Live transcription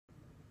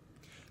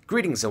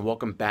Greetings and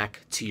welcome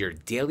back to your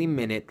daily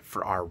minute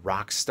for our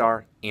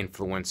RockStar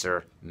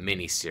Influencer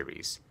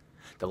mini-series.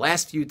 The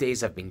last few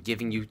days I've been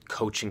giving you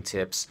coaching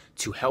tips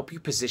to help you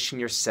position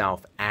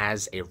yourself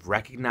as a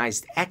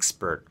recognized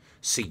expert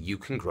so you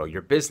can grow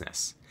your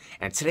business.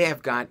 And today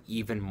I've got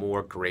even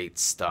more great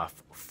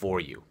stuff for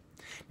you.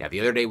 Now,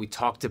 the other day we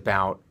talked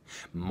about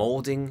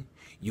molding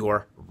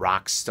your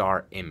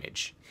rockstar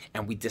image,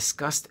 and we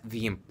discussed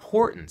the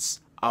importance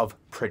of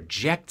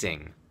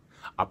projecting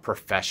a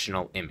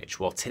professional image.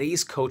 Well,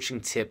 today's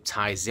coaching tip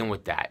ties in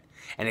with that,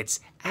 and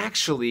it's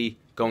actually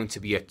going to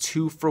be a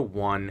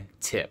 2-for-1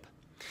 tip.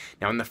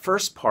 Now, in the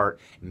first part,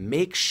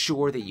 make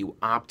sure that you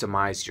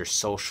optimize your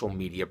social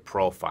media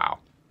profile.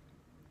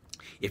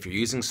 If you're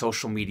using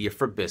social media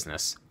for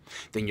business,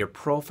 then your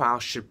profile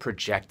should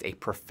project a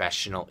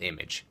professional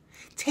image.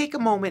 Take a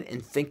moment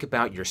and think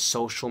about your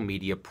social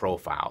media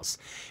profiles.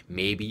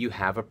 Maybe you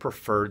have a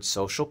preferred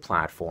social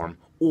platform,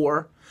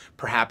 or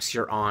perhaps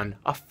you're on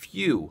a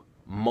few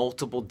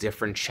multiple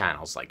different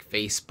channels like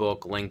Facebook,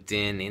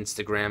 LinkedIn,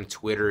 Instagram,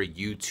 Twitter,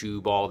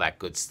 YouTube, all that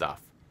good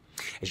stuff.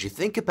 As you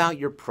think about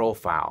your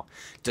profile,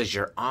 does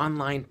your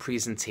online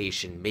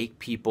presentation make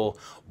people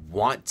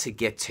want to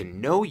get to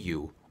know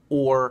you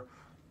or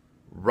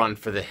run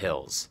for the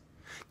hills?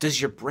 Does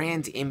your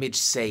brand image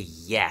say,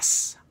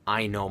 yes,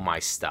 I know my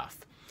stuff.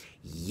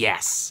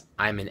 Yes,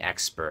 I'm an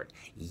expert.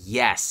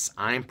 Yes,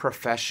 I'm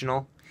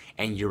professional,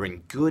 and you're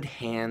in good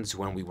hands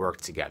when we work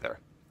together?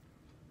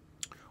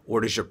 Or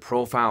does your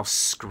profile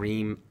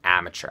scream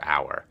amateur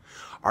hour?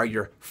 Are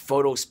your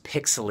photos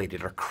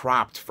pixelated or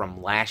cropped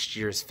from last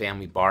year's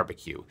family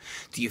barbecue?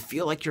 Do you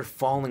feel like you're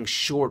falling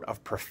short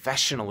of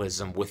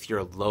professionalism with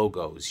your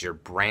logos, your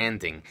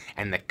branding,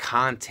 and the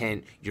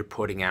content you're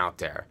putting out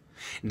there?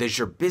 And does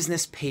your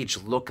business page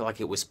look like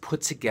it was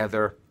put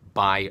together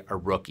by a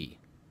rookie?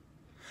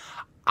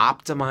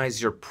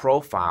 Optimize your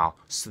profile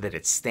so that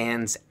it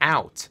stands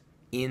out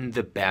in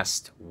the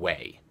best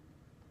way.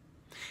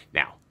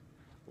 Now,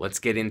 let's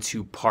get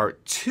into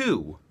part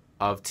 2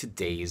 of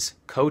today's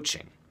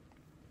coaching.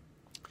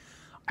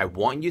 I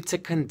want you to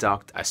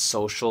conduct a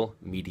social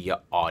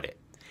media audit.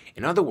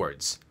 In other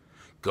words,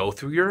 go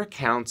through your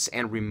accounts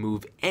and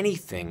remove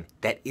anything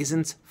that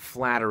isn't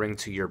flattering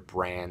to your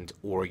brand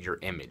or your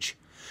image.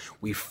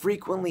 We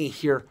frequently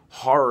hear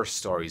horror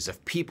stories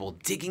of people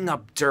digging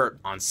up dirt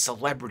on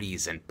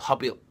celebrities and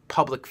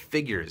public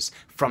figures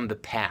from the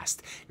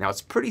past. Now,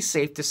 it's pretty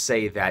safe to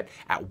say that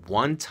at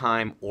one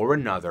time or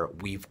another,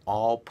 we've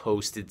all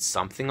posted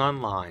something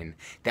online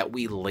that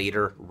we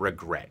later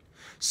regret.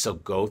 So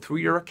go through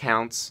your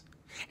accounts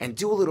and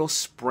do a little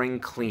spring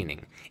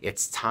cleaning.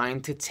 It's time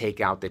to take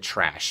out the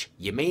trash.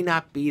 You may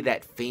not be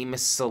that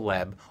famous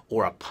celeb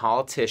or a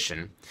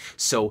politician,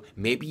 so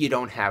maybe you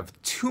don't have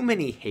too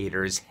many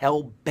haters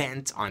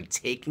hell-bent on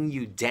taking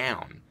you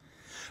down.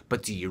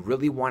 But do you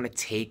really want to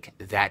take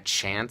that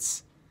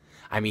chance?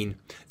 I mean,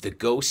 the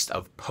ghost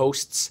of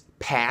posts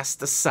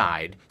past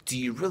aside, do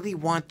you really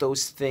want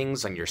those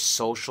things on your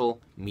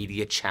social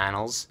media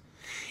channels?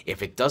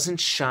 If it doesn't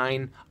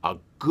shine a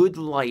good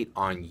light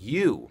on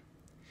you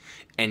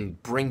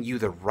and bring you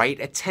the right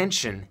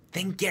attention,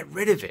 then get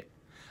rid of it.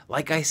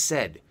 Like I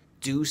said,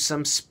 do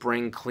some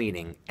spring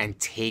cleaning and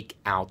take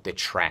out the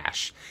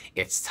trash.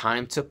 It's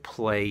time to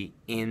play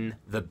in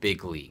the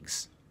big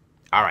leagues.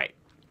 All right.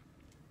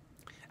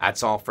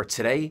 That's all for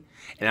today,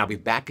 and I'll be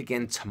back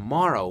again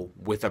tomorrow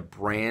with a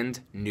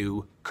brand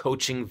new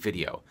coaching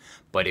video.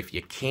 But if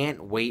you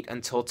can't wait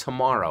until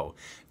tomorrow,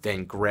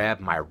 then grab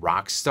my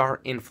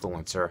RockStar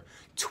Influencer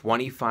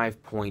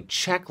 25-point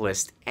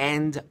checklist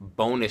and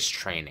bonus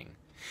training.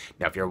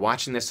 Now, if you're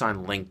watching this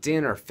on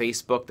LinkedIn or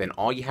Facebook, then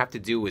all you have to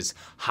do is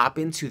hop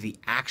into the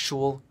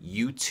actual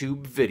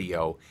YouTube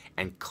video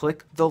and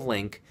click the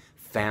link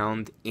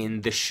found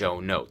in the show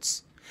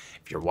notes.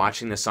 If you're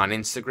watching this on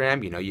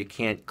Instagram, you know you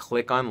can't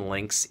click on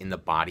links in the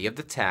body of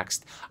the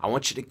text. I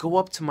want you to go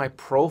up to my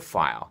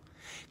profile,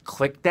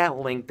 click that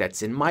link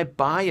that's in my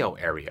bio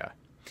area,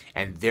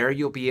 and there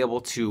you'll be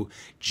able to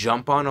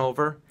jump on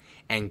over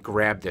and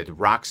grab the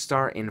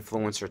RockStar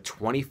Influencer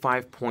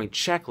 25-point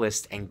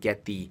checklist and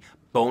get the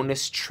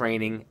bonus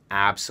training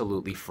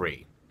absolutely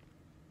free.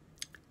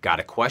 Got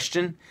a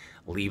question?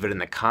 Leave it in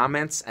the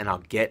comments and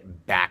I'll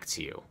get back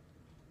to you.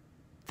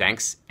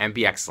 Thanks and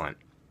be excellent.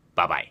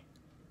 Bye-bye.